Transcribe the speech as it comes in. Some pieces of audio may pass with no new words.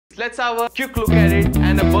Let's have a quick look at it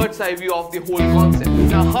and a bird's eye view of the whole concept.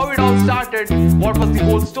 Now, how it all started, what was the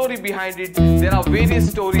whole story behind it. There are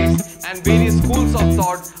various stories and various schools of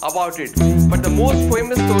thought about it, but the most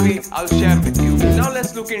famous story I'll share with you. Now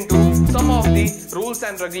let's look into some of the rules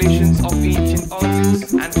and regulations of ancient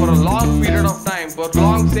Olympics. And for a long period of time, for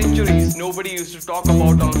long centuries, nobody used to talk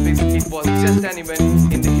about Olympics. It was just an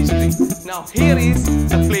event in the history. Now here is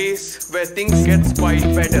the place where things get quite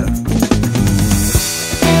better.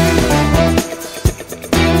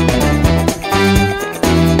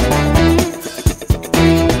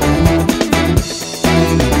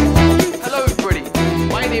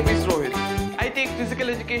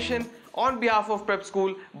 On behalf of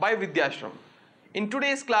PrepSchool by Vidhyaashram. In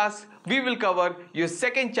today's class, we will cover your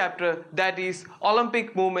second chapter, that is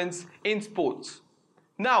Olympic movements in sports.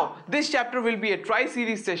 Now, this chapter will be a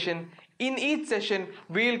tri-series session. In each session,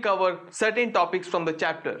 we will cover certain topics from the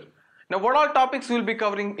chapter. Now, what all topics we will be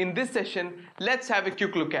covering in this session, let's have a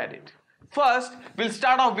quick look at it. First, we'll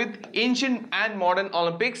start off with ancient and modern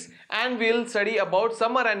Olympics, and we'll study about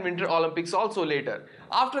summer and winter Olympics also later.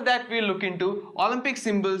 After that, we'll look into Olympic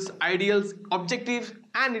symbols, ideals, objectives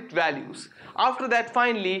and its values. After that,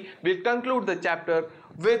 finally, we'll conclude the chapter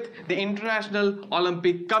with the International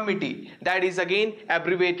Olympic Committee, that is again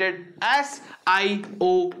abbreviated as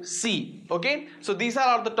IOC. Okay, so these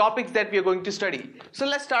are all the topics that we are going to study. So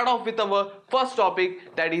let's start off with our first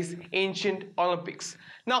topic, that is ancient Olympics.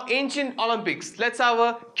 Now, ancient Olympics, let's have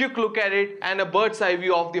a quick look at it and a bird's eye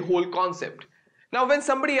view of the whole concept. Now, when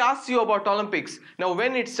somebody asks you about Olympics, now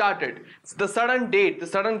when it started, the sudden date, the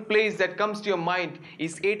sudden place that comes to your mind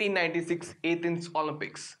is 1896 Athens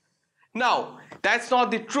Olympics. Now, that's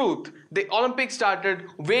not the truth. The Olympics started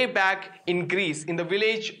way back in Greece, in the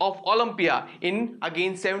village of Olympia in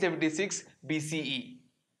again 776 BCE.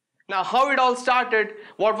 Now, how it all started,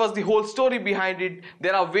 what was the whole story behind it,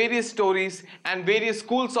 there are various stories and various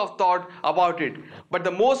schools of thought about it, but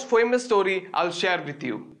the most famous story I'll share with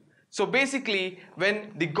you. So basically,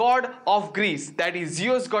 when the god of Greece, that is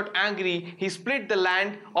Zeus, got angry, he split the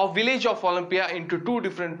land of village of Olympia into two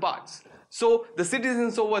different parts. So the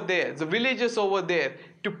citizens over there, the villagers over there,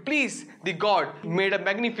 to please the god, made a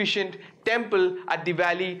magnificent temple at the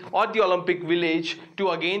valley or the Olympic village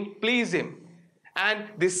to again please him. And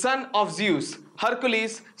the son of Zeus,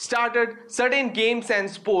 Hercules, started certain games and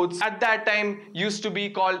sports at that time used to be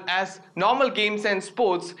called as normal games and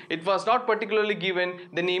sports. It was not particularly given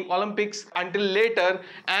the name Olympics until later,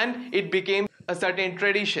 and it became a certain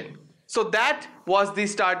tradition. So that was the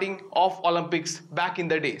starting of Olympics back in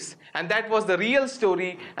the days, and that was the real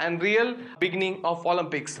story and real beginning of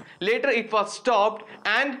Olympics. Later it was stopped,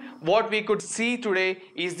 and what we could see today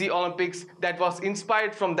is the Olympics that was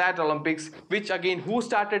inspired from that Olympics, which again, who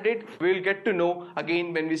started it, we will get to know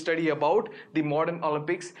again when we study about the modern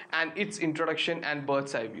Olympics and its introduction and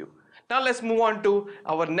bird's eye view. Now let's move on to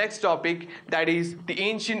our next topic, that is the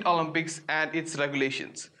ancient Olympics and its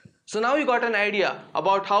regulations. So now you got an idea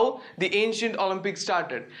about how the ancient Olympics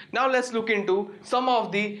started. Now let's look into some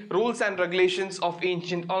of the rules and regulations of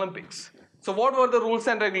ancient Olympics. So what were the rules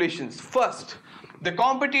and regulations? First, the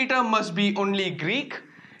competitor must be only Greek,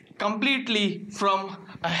 completely from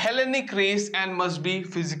a Hellenic race, and must be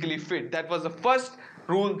physically fit. That was the first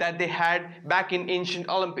rule that they had back in ancient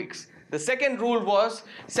Olympics. The second rule was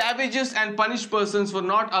savages and punished persons were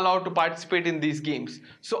not allowed to participate in these games.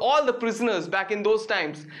 So all the prisoners back in those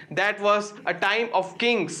times, that was a time of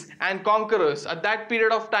kings and conquerors. At that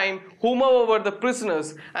period of time, whomever were the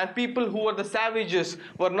prisoners and people who were the savages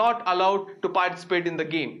were not allowed to participate in the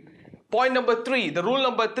game. Point number 3, the rule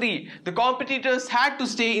number 3, the competitors had to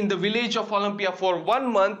stay in the village of Olympia for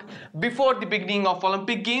 1 month before the beginning of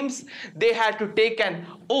Olympic Games. They had to take an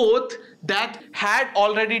oath that had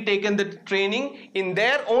already taken the training in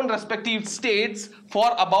their own respective states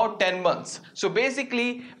for about 10 months. So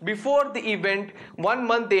basically, before the event, 1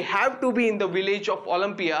 month they have to be in the village of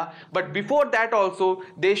Olympia, but before that also,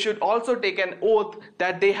 they should also take an oath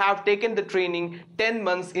that they have taken the training 10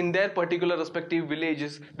 months in their particular respective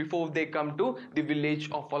villages before they come to the village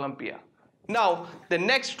of Olympia. Now, the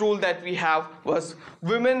next rule that we have was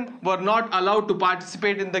women were not allowed to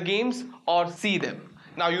participate in the games or see them.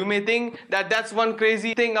 Now you may think that that's one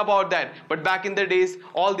crazy thing about that, but back in the days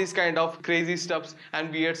all these kind of crazy stuffs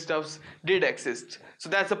and weird stuffs did exist. So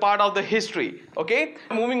that's a part of the history. Okay,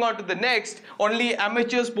 moving on to the next, only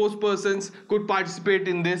amateur sports persons could participate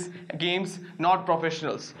in these games, not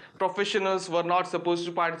professionals. Professionals were not supposed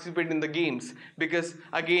to participate in the games because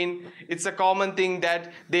again it's a common thing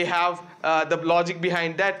that they have. The logic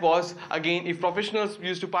behind that was, again, if professionals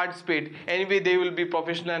used to participate, anyway they will be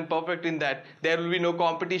professional and perfect in that, there will be no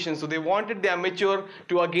competition. So they wanted the amateur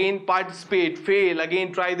to again participate, fail,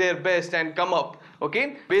 again try their best and come up.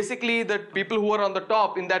 Okay, basically the people who were on the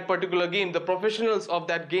top in that particular game, the professionals of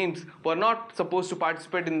that games, were not supposed to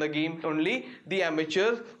participate in the game. Only the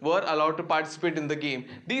amateurs were allowed to participate in the game.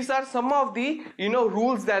 These are some of the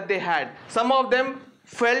rules that they had. Some of them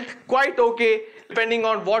felt quite okay depending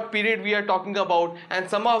on what period we are talking about, and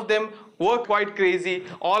some of them were quite crazy.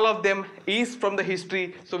 All of them is from the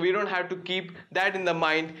history, so we don't have to keep that in the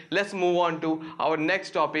mind. Let's move on to our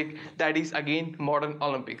next topic, that is again modern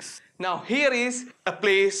Olympics. Now here is a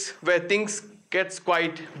place where things gets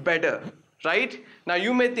quite better, right? Now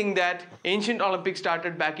you may think that ancient Olympics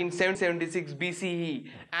started back in 776 BCE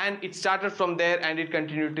and it started from there and it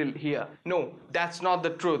continued till here. No, that's not the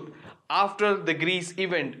truth. After the Greece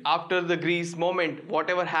event, after the Greece moment,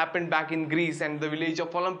 whatever happened back in Greece and the village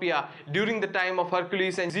of Olympia during the time of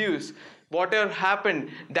Hercules and Zeus, whatever happened,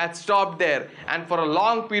 that stopped there. And for a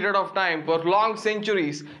long period of time, for long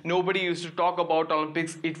centuries, nobody used to talk about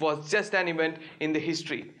Olympics. It was just an event in the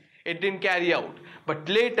history. It didn't carry out. But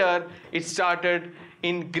later, it started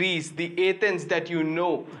in Greece, the Athens that you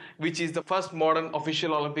know, which is the first modern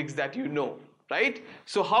official Olympics that you know. Right?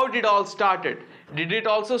 So how did all started? Did it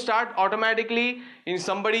also start automatically?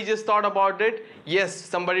 Somebody just thought about it? Yes,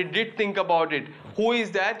 somebody did think about it. Who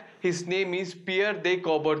is that? His name is Pierre de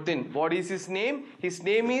Coubertin. What is his name? His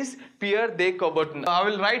name is Pierre de Coubertin. I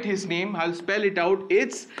will write his name. I'll spell it out.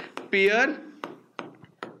 It's Pierre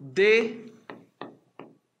de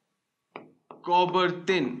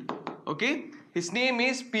Coubertin. Okay? His name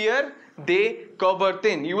is Pierre de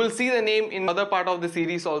Coubertin. You will see the name in other part of the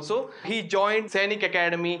series also. He joined Sainik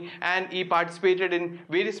Academy and he participated in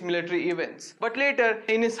various military events. But later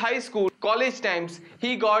in his high school, college times,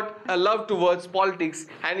 he got a love towards politics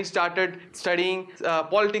and he started studying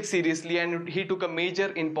politics seriously, and he took a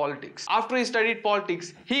major in politics. After he studied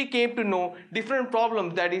politics, he came to know different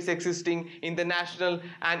problems that is existing in the national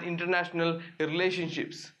and international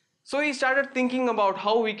relationships. So he started thinking about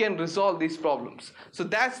how we can resolve these problems. So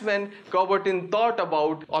that's when Coubertin thought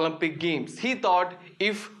about Olympic Games. He thought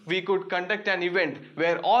if we could conduct an event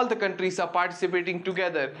where all the countries are participating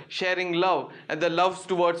together, sharing love and the loves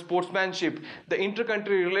towards sportsmanship, the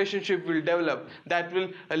inter-country relationship will develop. That will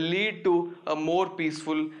lead to a more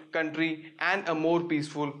peaceful country and a more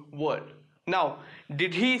peaceful world. Now,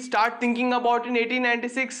 did he start thinking about in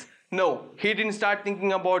 1896? No, he didn't start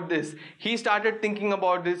thinking about this. He started thinking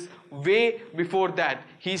about this way before that.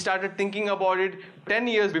 He started thinking about it 10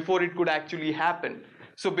 years before it could actually happen.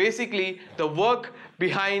 So basically, the work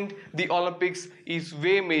behind the Olympics is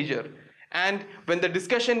way major. And when the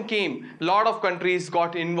discussion came, a lot of countries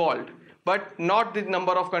got involved, but not the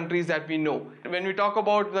number of countries that we know. When we talk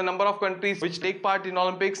about the number of countries which take part in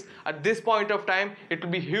Olympics, at this point of time, it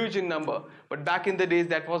will be huge in number. But back in the days,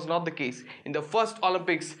 that was not the case. In the first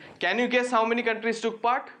Olympics, can you guess how many countries took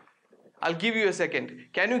part? I'll give you a second.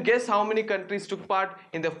 Can you guess how many countries took part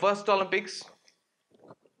in the first Olympics?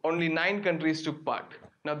 Only 9 countries took part.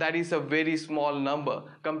 Now that is a very small number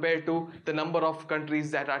compared to the number of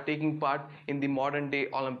countries that are taking part in the modern day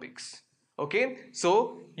Olympics. Okay,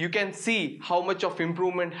 so you can see how much of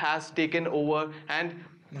improvement has taken over, and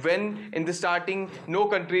when in the starting no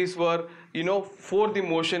countries were for the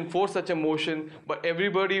motion, for such a motion, but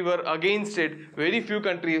everybody were against it. Very few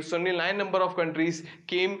countries, only 9 number of countries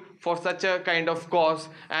came for such a kind of cause,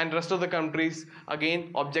 and rest of the countries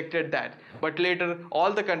again objected that. But later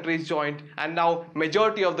all the countries joined, and now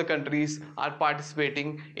majority of the countries are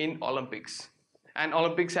participating in Olympics, and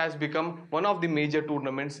Olympics has become one of the major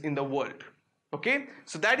tournaments in the world. Okay,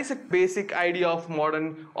 so that is a basic idea of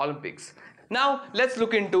modern Olympics. Now let's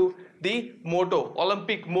look into the motto,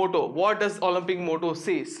 Olympic motto. What does Olympic motto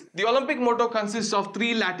says? The Olympic motto consists of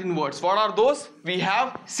 3 Latin words. What are those? We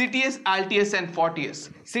have Citius, Altius and Fortius.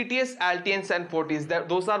 Citius, Altius and Fortius.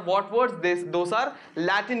 Those are what words? Those are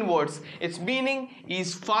Latin words. Its meaning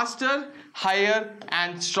is faster, higher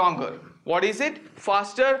and stronger. What is it?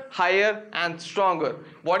 Faster, higher and stronger.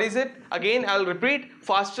 What is it? Again, I'll repeat.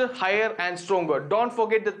 Faster, higher and stronger. Don't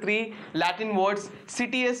forget the 3 Latin words,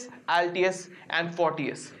 Citius, Altius and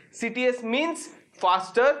Fortius. Citius means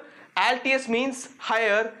faster, Altius means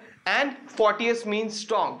higher and Fortius means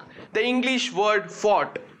strong. The English word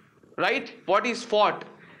fort, right? What is fort?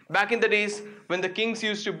 Back in the days when the kings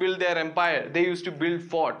used to build their empire, they used to build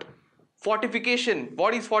fort. Fortification.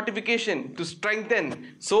 What is fortification? To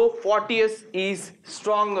strengthen. So fortius is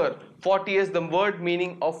stronger. Fortius, the word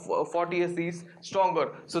meaning of fortius is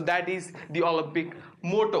stronger. So that is the Olympic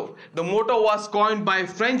motto. The motto was coined by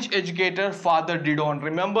French educator Father Didon.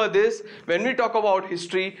 Remember this, when we talk about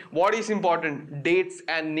history, what is important? Dates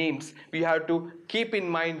and names. We have to keep in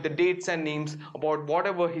mind the dates and names about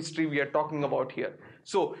whatever history we are talking about here.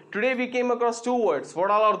 So today we came across two words. What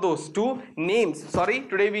all are those? Two names.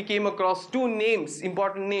 Today we came across two names,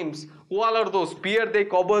 important names. Who all are those? Pierre de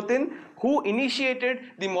Coubertin, who initiated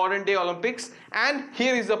the modern day Olympics, and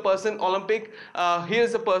here is a person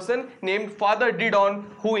named Father Didon,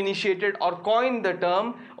 who initiated or coined the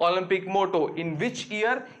term Olympic motto. In which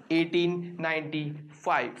year?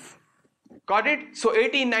 1895. Got it? So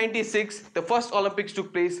 1896, the first Olympics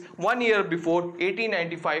took place. 1 year before,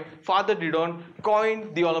 1895, Father Didon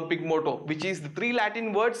coined the Olympic motto, which is the three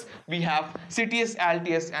Latin words we have: Citius,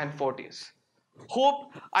 Altius and Fortius.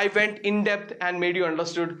 Hope I went in depth and made you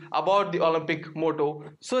understood about the Olympic motto.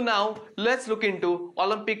 So now let's look into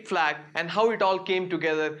Olympic flag and how it all came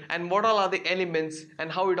together and what all are the elements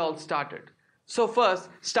and how it all started. So first,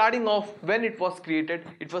 starting off when it was created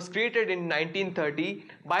in 1930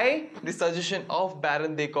 by the suggestion of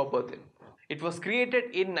Baron de Coubertin. It was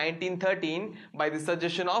created in 1913 by the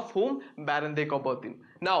suggestion of whom? Baron de Coubertin.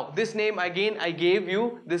 Now this name, again I gave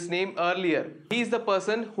you this name earlier. He is the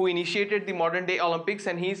person who initiated the modern day Olympics,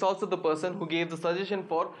 and he is also the person who gave the suggestion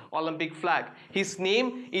for Olympic flag. His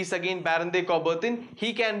name is again Baron de Coubertin.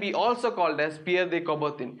 He can be also called as Pierre de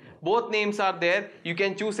Coubertin. Both names are there. You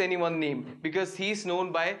can choose any one name because he is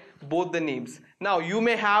known by both the names. Now you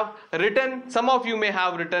may have written, some of you may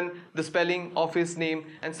have written the spelling of his name,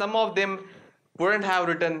 and some of them wouldn't have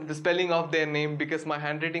written the spelling of their name because my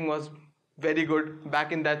handwriting was very good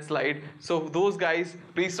back in that slide. So those guys,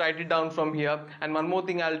 please write it down from here. And one more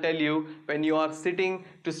thing I'll tell you, when you are sitting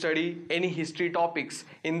to study any history topics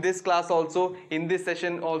in this class also, in this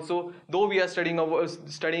session also, though we are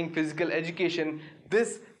studying physical education,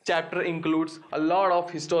 this chapter includes a lot of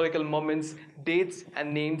historical moments, dates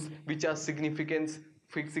and names which are significant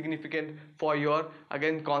for your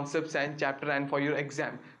again concepts and chapter and for your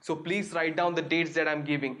exam. So please write down the dates that I'm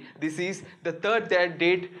giving. This is the third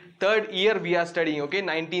year we are studying, okay,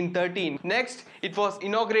 1913. Next, it was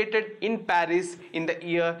inaugurated in Paris in the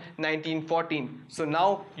year 1914. So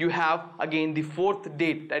now you have again the fourth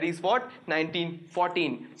date, that is what?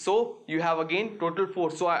 1914. So you have again total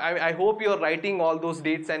 4. So I hope you are writing all those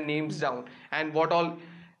dates and names down and what all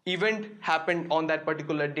event happened on that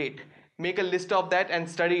particular date. Make a list of that and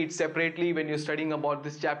study it separately when you're studying about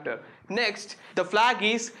this chapter. Next, the flag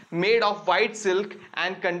is made of white silk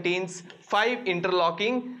and contains 5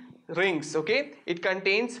 interlocking rings. Okay, it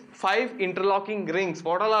contains 5 interlocking rings.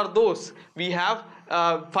 What all are those? We have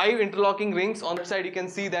 5 interlocking rings. On the side you can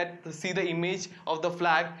see the image of the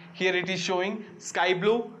flag. Here it is showing sky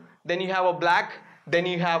blue, then you have a black, then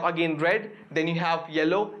you have again red, then you have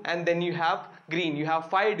yellow, and then you have green. You have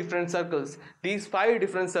 5 different circles. These 5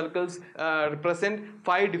 different circles represent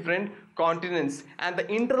 5 different continents, and the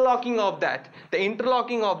interlocking of that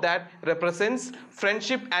represents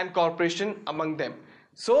friendship and cooperation among them.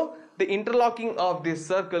 So the interlocking of this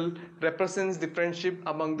circle represents the friendship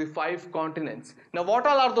among the 5 continents. Now what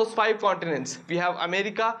all are those 5 continents? We have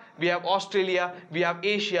America, we have Australia, we have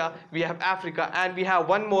Asia, we have Africa, and we have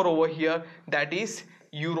one more over here, that is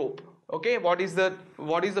Europe. Okay, what is the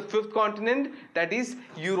 5th continent? That is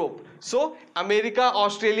Europe. So America,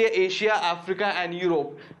 Australia, Asia, Africa and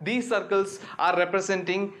Europe, these circles are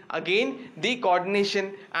representing again the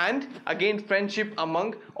coordination and again friendship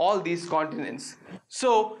among all these continents.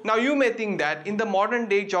 So now you may think that in the modern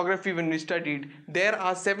day geography, when we studied, there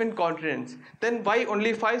are 7 continents, then why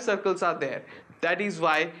only 5 circles are there? That is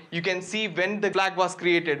why you can see when the flag was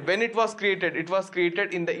created. When it was created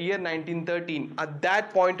in the year 1913. At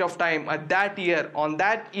that point of time, on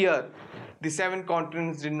that year, the 7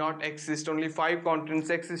 continents did not exist. Only 5 continents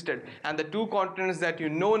existed. And the 2 continents that you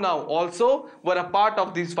know now also were a part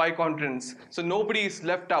of these 5 continents. So nobody is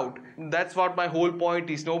left out. That's what my whole point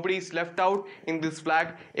is. Nobody is left out in this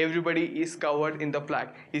flag. Everybody is covered in the flag.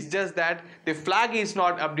 It's just that the flag is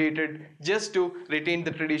not updated just to retain the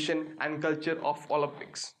tradition and culture of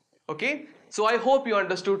Olympics. Okay? So I hope you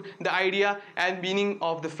understood the idea and meaning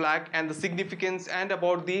of the flag and the significance and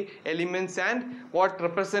about the elements and what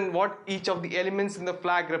each of the elements in the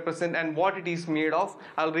flag represent and what it is made of.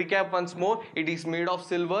 I'll recap once more. It is made of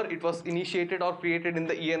silver. It was initiated or created in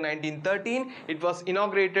the year 1913. It was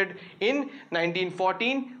inaugurated in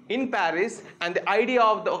 1914 in Paris, and the idea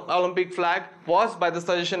of the Olympic flag was by the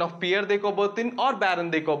suggestion of Pierre de Coubertin or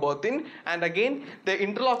Baron de Coubertin. And again, the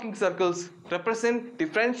interlocking circles represent the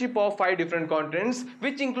friendship of 5 different continents,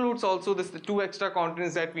 which includes also the 2 extra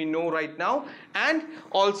continents that we know right now. And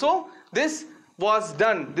also this was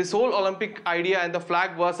done, this whole Olympic idea and the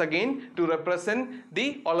flag was again to represent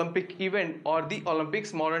the Olympic event or the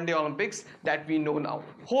Olympics, modern day Olympics that we know now.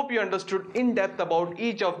 Hope you understood in depth about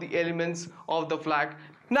each of the elements of the flag.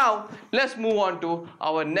 Now let's move on to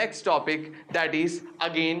our next topic, that is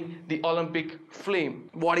again the Olympic flame.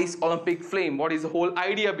 What is Olympic flame? What is the whole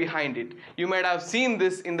idea behind it? You might have seen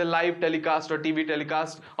this in the live telecast or TV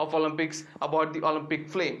telecast of Olympics about the Olympic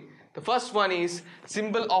flame. The first one is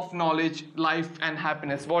symbol of knowledge, life and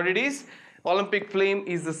happiness. What it is? Olympic flame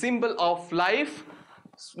is the symbol of life,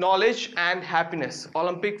 knowledge and happiness.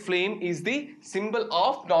 Olympic flame is the symbol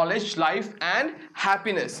of knowledge, life and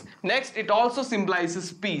happiness. Next, it also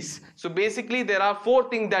symbolizes peace. So basically there are 4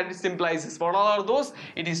 things that it symbolizes. What all are those?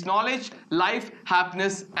 It is knowledge, life,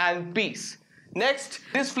 happiness and peace. Next,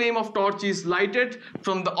 this flame of torch is lighted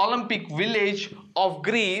from the Olympic village of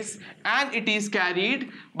Greece, and it is carried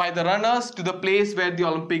by the runners to the place where the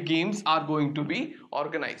Olympic Games are going to be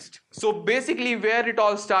organized. So basically where it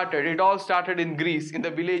all started in Greece, in the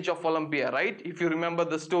village of Olympia, right? If you remember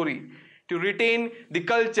the story. To retain the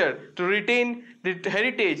culture, to retain the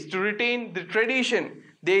heritage, to retain the tradition,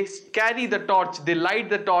 they carry the torch, they light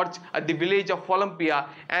the torch at the village of Olympia,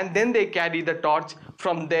 and then they carry the torch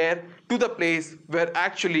from there to the place where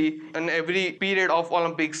actually in every period of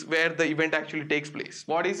Olympics where the event actually takes place.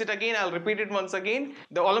 What is it again? I'll repeat it once again.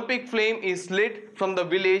 The Olympic flame is lit from the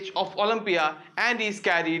village of Olympia and is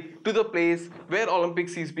carried to the place where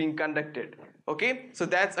Olympics is being conducted. Okay, so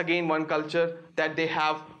that's again one culture that they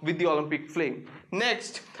have with the Olympic flame.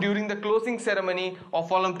 Next, during the closing ceremony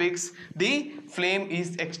of Olympics, the flame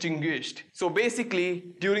is extinguished. So basically,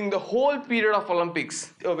 during the whole period of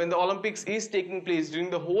Olympics, when the Olympics is taking place, during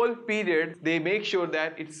the whole period, they make sure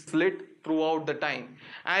that it's lit throughout the time.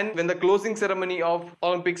 And when the closing ceremony of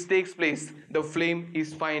Olympics takes place, the flame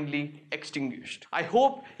is finally extinguished. I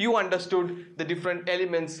hope you understood the different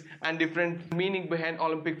elements and different meaning behind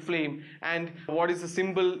Olympic flame and what is the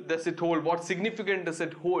symbol does it hold, what significance does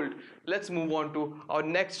it hold. Let's move on to our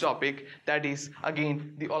next topic, that is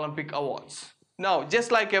again the Olympic awards. Now,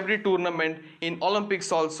 just like every tournament, in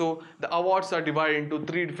Olympics also, the awards are divided into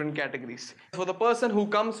 3 different categories. For the person who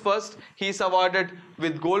comes first, he is awarded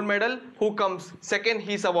with gold medal. Who comes second,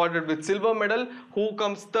 he is awarded with silver medal. Who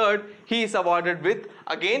comes third, he is awarded with,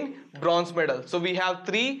 again, bronze medal. So we have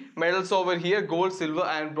 3 medals over here, gold, silver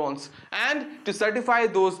and bronze. And to certify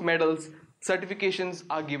those medals, certifications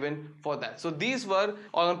are given for that. So these were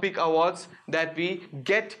Olympic awards that we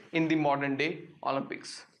get in the modern day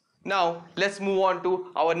Olympics. Now let's move on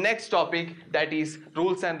to our next topic, that is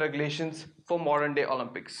rules and regulations for modern day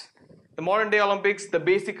Olympics. The modern day Olympics, the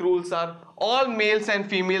basic rules are all males and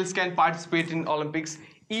females can participate in Olympics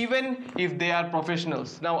even if they are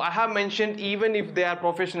professionals. Now I have mentioned even if they are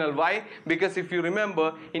professional. Why? Because if you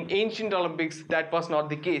remember, in ancient Olympics that was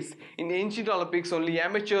not the case. In ancient Olympics only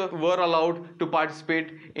amateurs were allowed to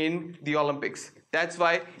participate in the Olympics. That's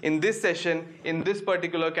why in this session, in this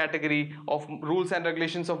particular category of rules and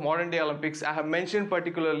regulations of modern day Olympics, I have mentioned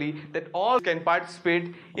particularly that all can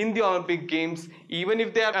participate in the Olympic Games even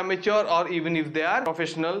if they are amateur or even if they are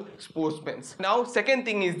professional sportsmen. Now second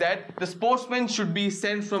thing is that the sportsmen should be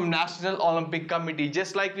sent from National Olympic Committee.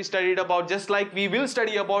 Just like we studied about, just like we will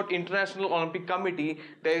study about International Olympic Committee,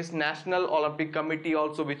 there is National Olympic Committee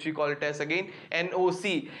also, which we call it as again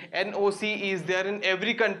NOC. NOC is there in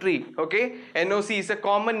every country, okay? NOC is a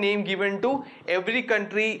common name given to every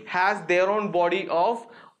country has their own body of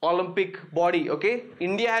Olympic body, okay?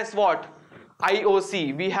 India has what?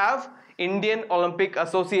 IOC. We have Indian Olympic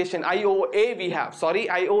Association. IOA we have,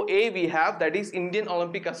 IOA we have, that is Indian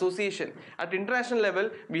Olympic Association. At international level,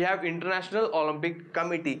 we have International Olympic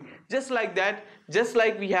Committee. Just like that, just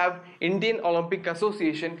like we have Indian Olympic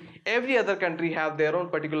Association, every other country have their own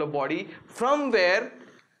particular body from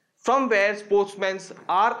where sportsmen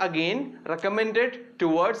are again recommended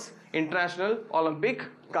towards International Olympic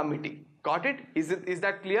Committee. Got it? Is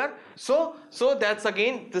that clear? So that's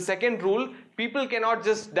again the second rule. People cannot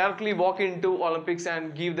just directly walk into Olympics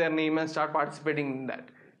and give their name and start participating in that.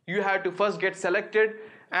 You have to first get selected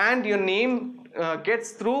and your name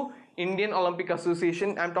gets through Indian Olympic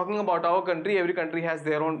Association. I'm talking about our country. Every country has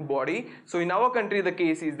their own body. So in our country, the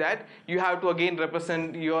case is that you have to again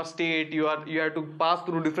represent your state. You have to pass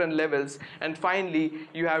through different levels, and finally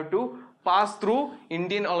you have to pass through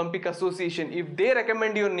Indian Olympic Association. If they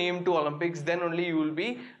recommend your name to Olympics, then only you will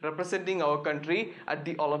be representing our country at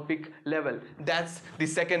the Olympic level. That's the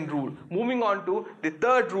second rule. Moving on to the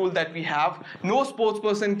third rule that we have, no sports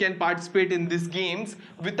person can participate in these games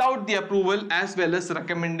without the approval as well as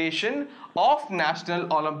recommendation of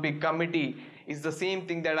National Olympic Committee. Is the same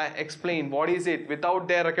thing that I explained. What is it? Without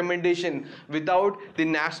their recommendation, without the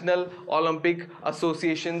National Olympic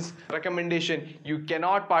Association's recommendation, you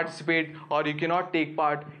cannot participate or you cannot take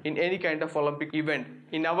part in any kind of Olympic event.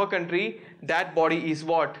 In our country, that body is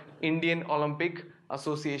what? Indian Olympic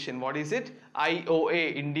Association. What is it?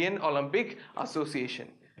 IOA, Indian Olympic Association.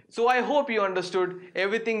 So I hope you understood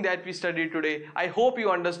everything that we studied today. I hope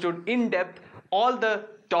you understood in depth all the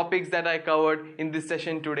topics that I covered in this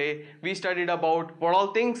session today. We studied about what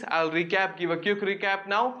all things. I'll recap, give a quick recap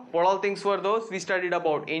now. What all things were those? We studied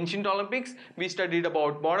about ancient Olympics. We studied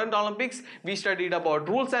about modern Olympics. We studied about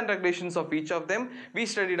rules and regulations of each of them. We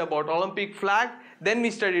studied about Olympic flag. Then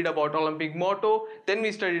we studied about Olympic motto. Then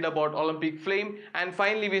we studied about Olympic flame. And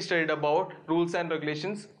finally we studied about rules and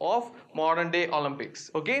regulations of modern day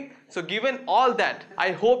Olympics. Okay. So given all that,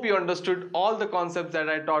 I hope you understood all the concepts that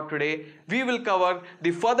I taught today. We will cover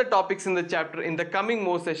the further topics in the chapter in the coming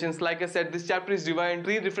more sessions. Like I said, this chapter is divided in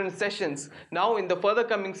 3 different sessions. Now in the further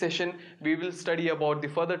coming session, we will study about the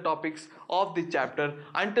further topics of the chapter.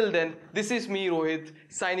 Until then, this is me, Rohit,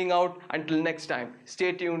 signing out. Until next time,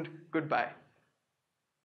 stay tuned. Goodbye.